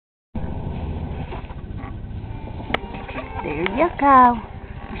There you go.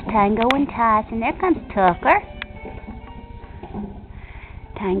 There's Tango and Tyson. There comes Tucker.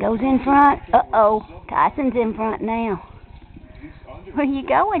 Tango's in front. Uh-oh. Tyson's in front now. Where you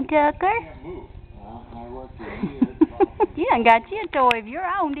going, Tucker? You done got you a toy of your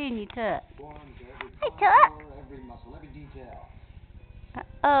own, didn't you, Tuck? Hey, Tuck.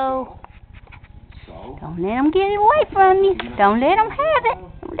 Uh-oh. Don't let them get it away from you. Don't let them have it.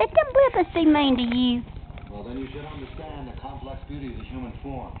 Don't let them buggers be mean to you. Well, then you should understand the complex beauty of the human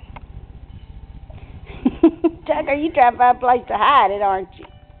form. Tucker, you trying to find a place to hide it, aren't you?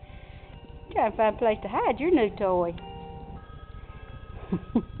 You trying to find a place to hide your new toy.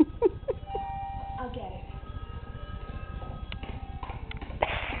 I'll get it.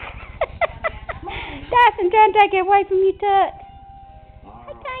 Tyson trying to take it away from you, Tuck.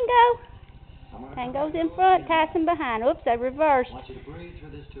 Hey, Tango. Tango's in front, Tyson behind. Oops, I reversed. I want you to breathe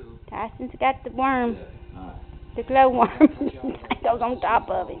through this tube. Tyson's got the worm, Right. the glowworm. Tango's on top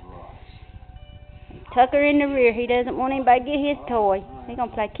of him. Tucker in the rear. He doesn't want anybody to get his toy. He's going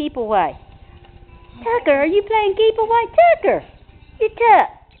to play keep away. Tucker, are you playing keep away? Tucker! You Tuck.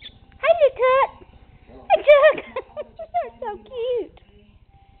 Hey, you Tuck. Hey, Tuck. You're so cute.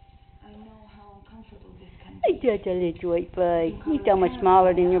 I know how uncomfortable this can He's be. such a little sweet face. He's so much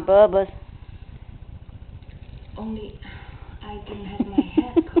smaller than your Bubba's. Only I didn't have my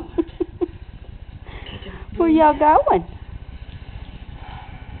hair caught. Where y'all going?